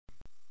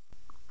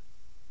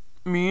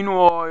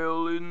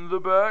Meanwhile, in the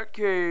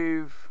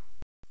Batcave.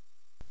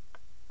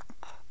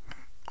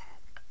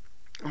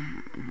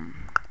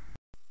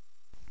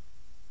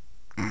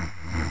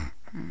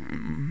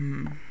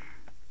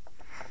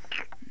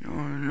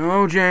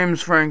 No,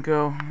 James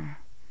Franco.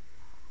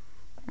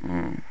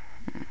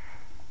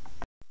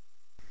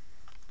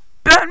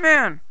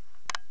 Batman!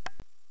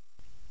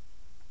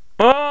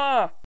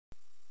 Ah!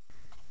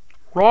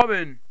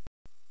 Robin!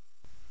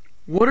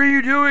 What are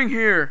you doing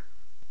here?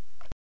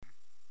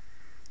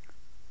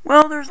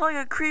 Well, there's like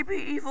a creepy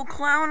evil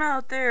clown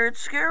out there. It's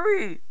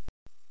scary.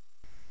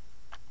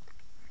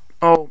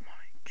 Oh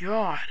my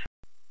god.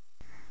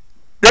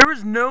 There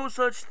is no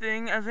such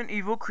thing as an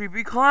evil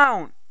creepy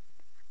clown.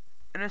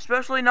 And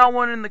especially not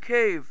one in the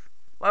cave.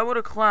 Why would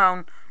a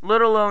clown,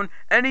 let alone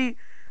any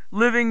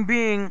living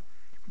being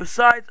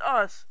besides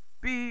us,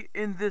 be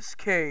in this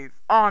cave?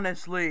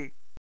 Honestly.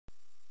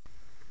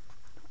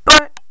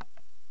 But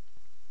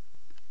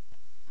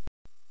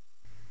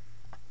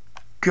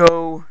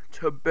go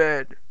to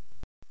bed.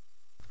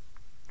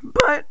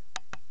 But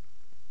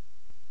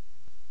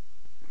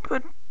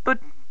but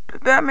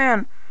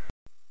Batman,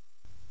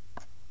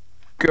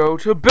 go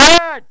to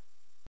bed.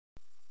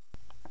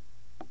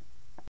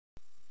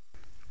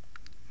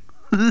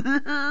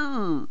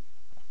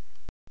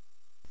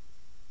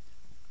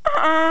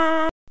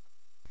 uh,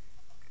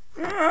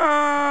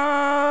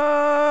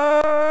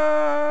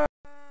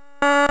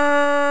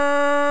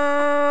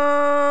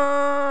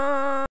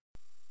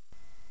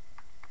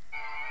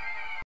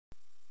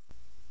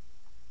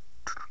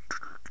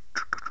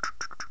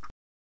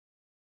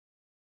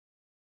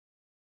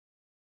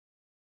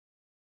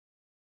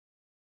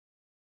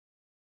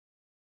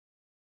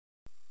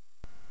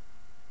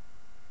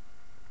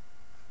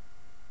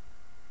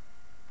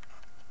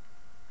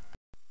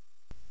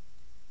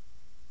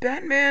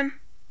 Batman.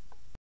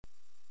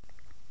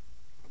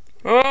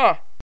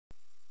 Ah.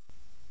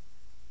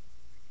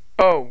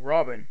 Oh,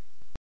 Robin.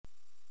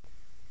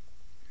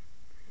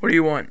 What do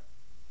you want?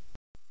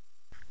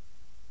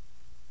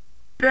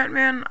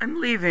 Batman, I'm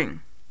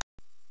leaving.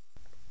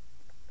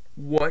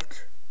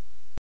 What?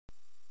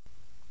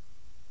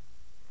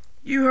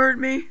 You heard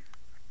me?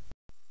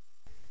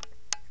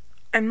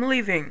 I'm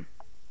leaving.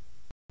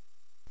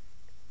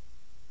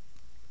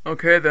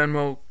 Okay then,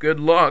 well, good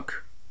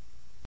luck.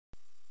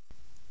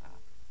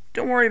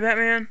 Don't worry,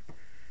 Batman.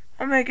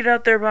 I'll make it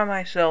out there by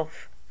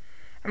myself.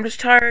 I'm just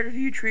tired of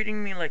you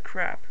treating me like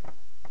crap.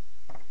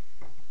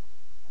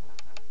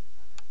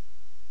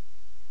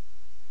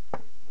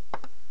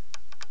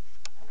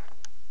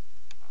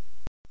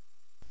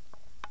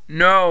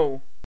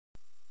 No.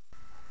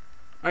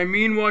 I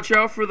mean, watch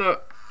out for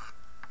the...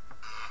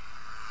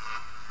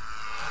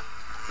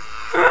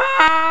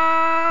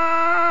 Ah!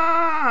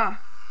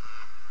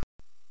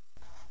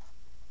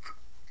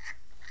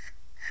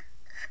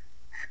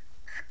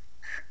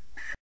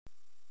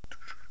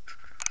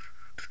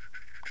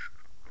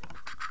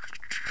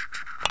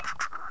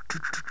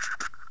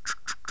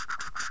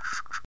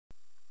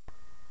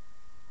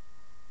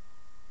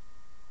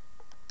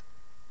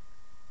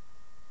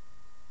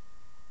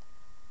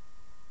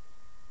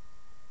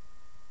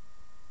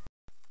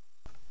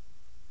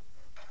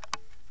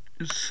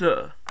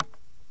 Sir.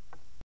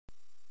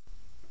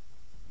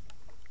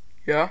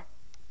 Yeah?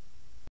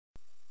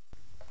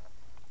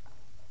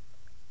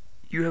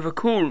 You have a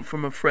call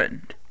from a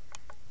friend.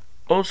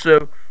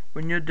 Also,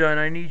 when you're done,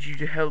 I need you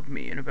to help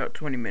me in about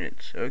 20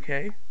 minutes,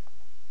 okay?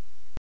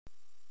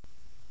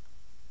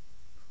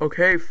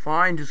 Okay,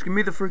 fine. Just give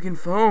me the freaking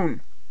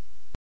phone.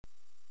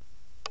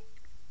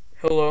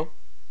 Hello?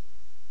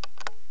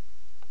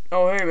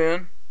 Oh, hey,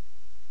 man.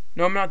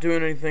 No, I'm not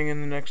doing anything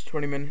in the next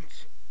 20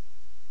 minutes.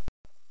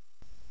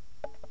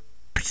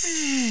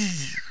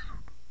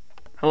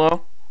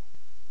 Hello?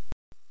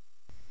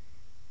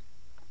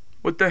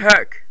 What the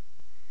heck?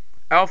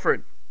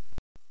 Alfred.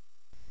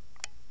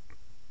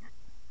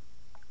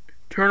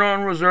 Turn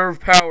on reserve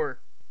power.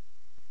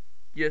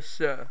 Yes,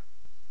 sir.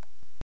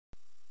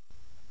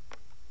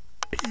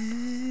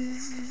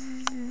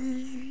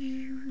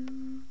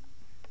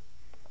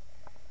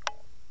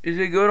 Is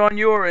it good on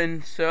your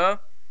end, sir?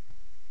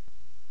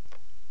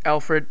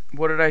 Alfred,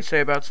 what did I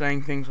say about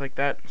saying things like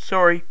that?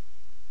 Sorry.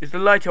 Is the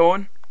light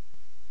on?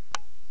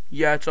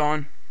 Yeah, it's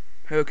on.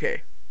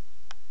 Okay.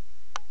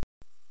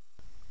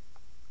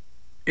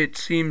 It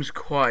seems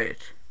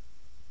quiet.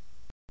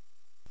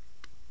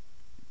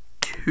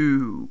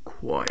 Too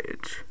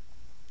quiet.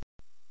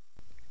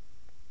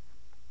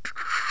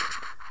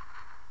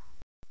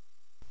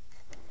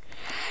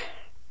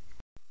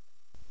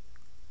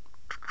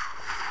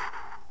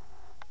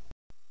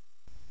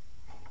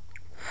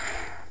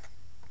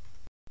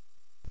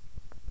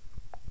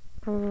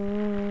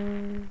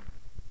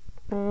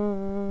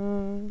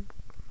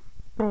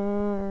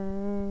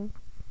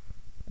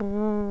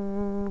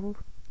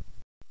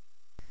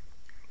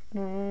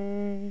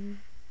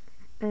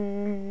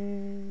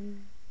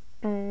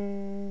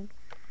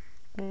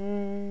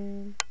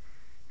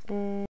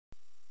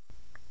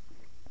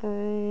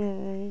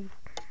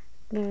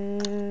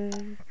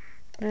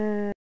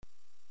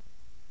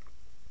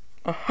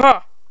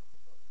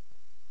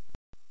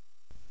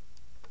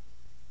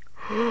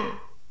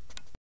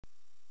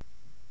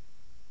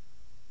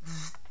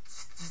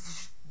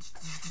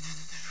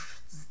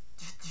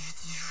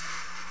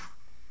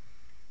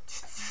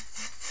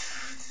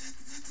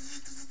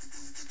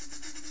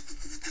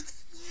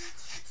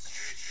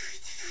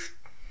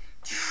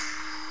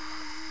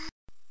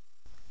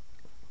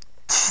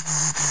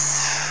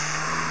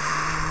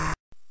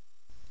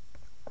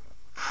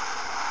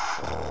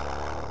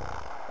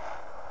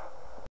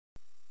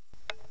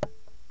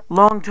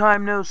 Long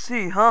time no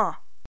see, huh?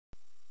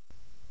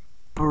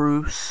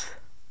 Bruce.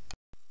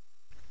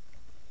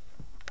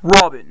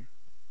 Robin.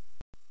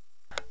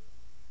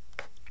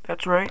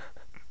 That's right.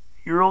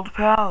 Your old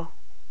pal.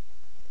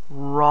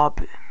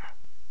 Robin.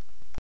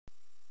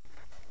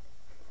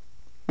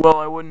 Well,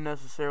 I wouldn't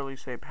necessarily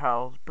say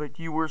pals, but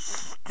you were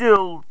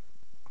still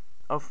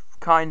a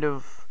kind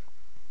of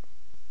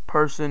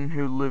person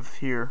who lived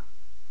here,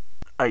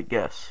 I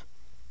guess.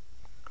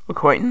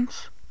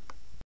 Acquaintance?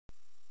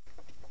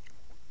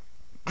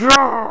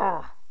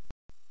 Grrr!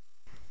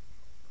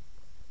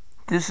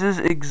 This is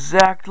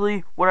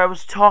exactly what I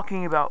was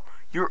talking about.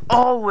 You're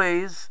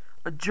always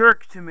a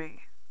jerk to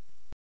me.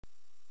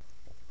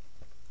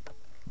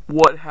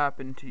 What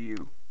happened to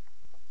you?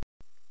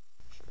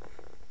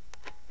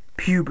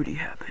 Puberty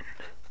happened.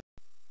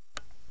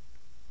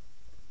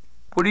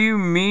 What do you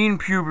mean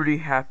puberty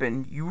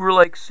happened? You were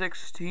like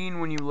 16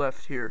 when you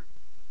left here.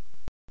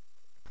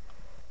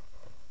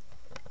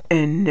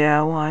 And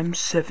now I'm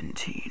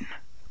 17.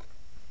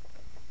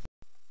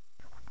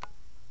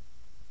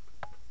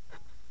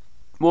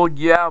 Well,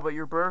 yeah, but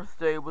your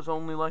birthday was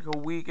only like a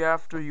week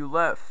after you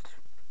left.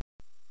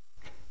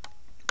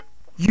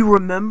 You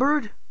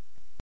remembered?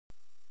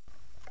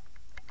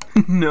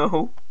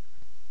 No.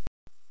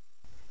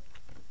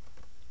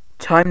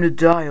 Time to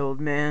die, old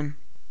man.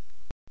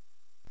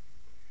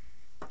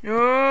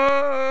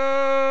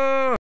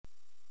 Ah!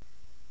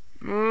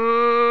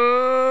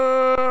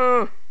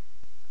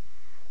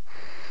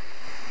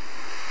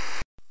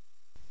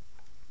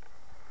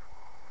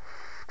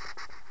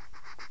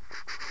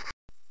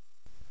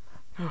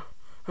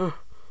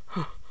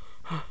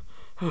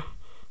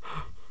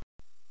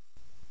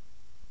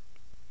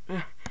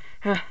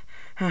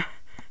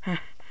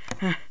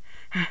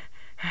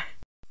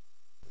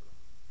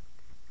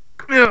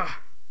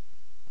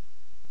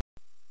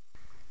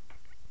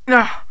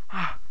 Ah!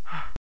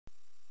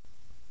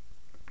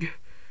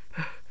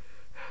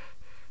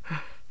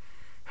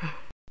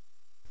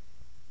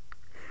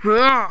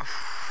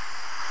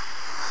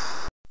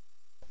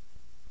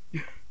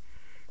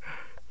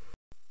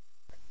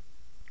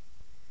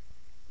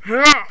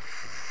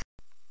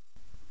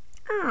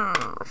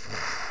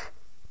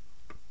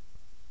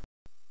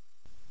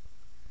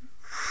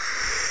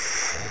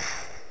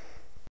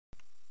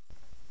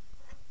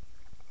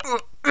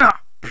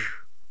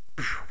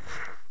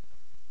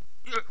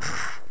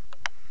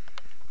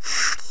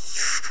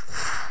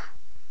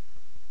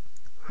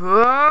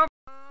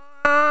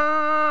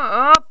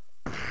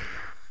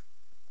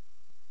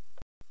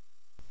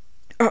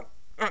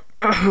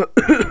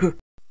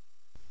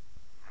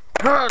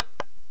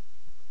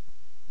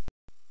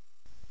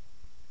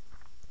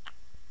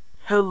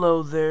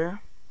 Hello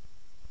there.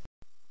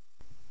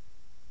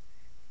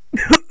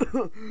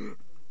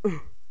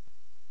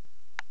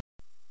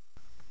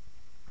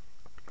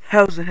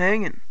 How's it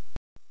hanging?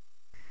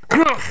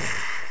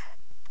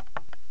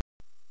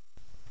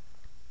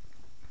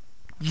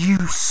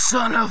 You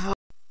son of a...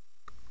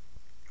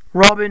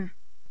 Robin,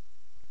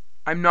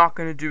 I'm not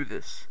gonna do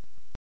this.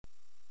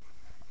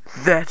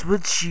 That's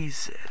what she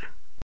said.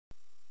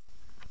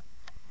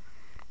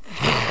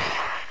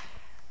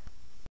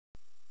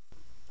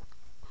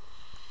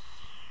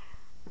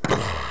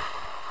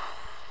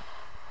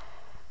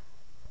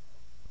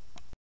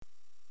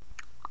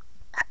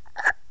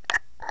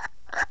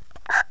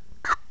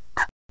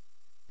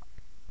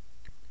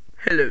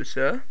 Hello,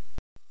 sir.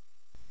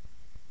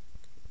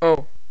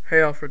 Oh,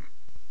 hey, Alfred.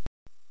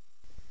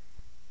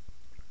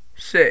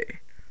 Say,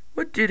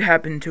 what did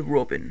happen to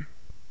Robin?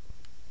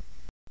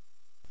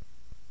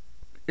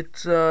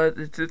 It's a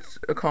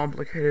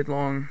complicated,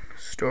 long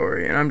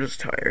story, and I'm just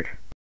tired.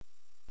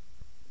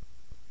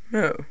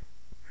 Oh,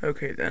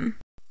 okay then.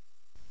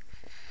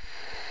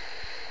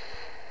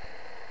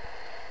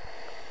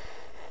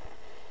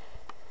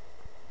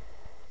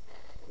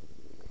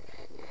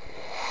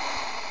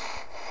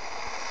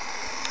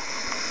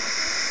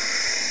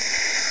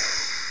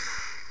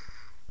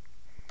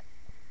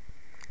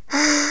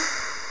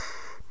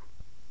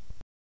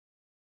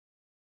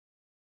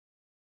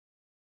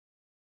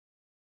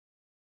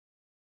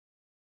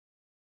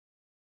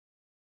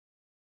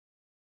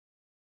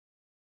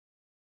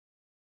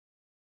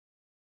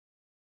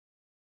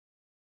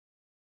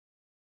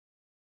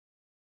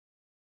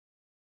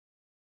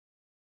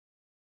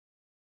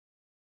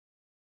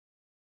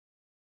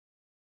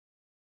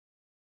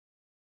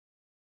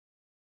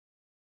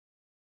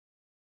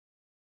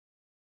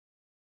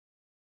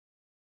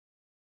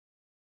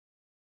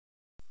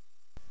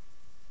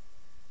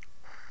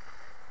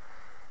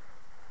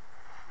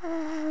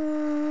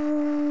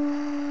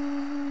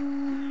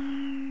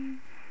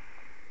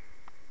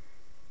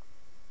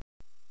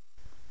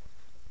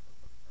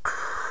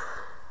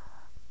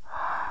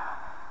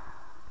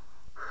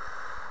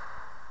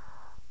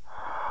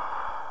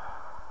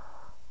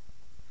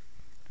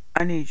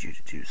 I need you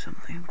to do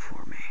something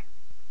for me.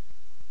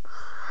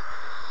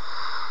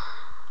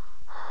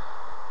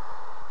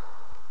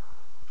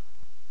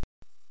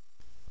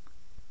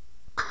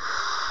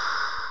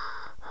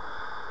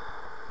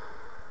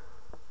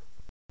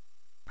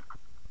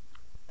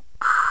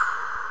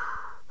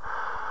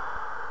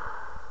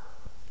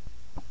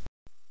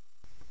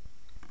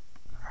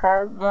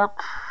 How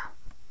much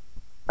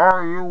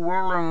are you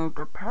willing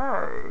to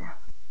pay?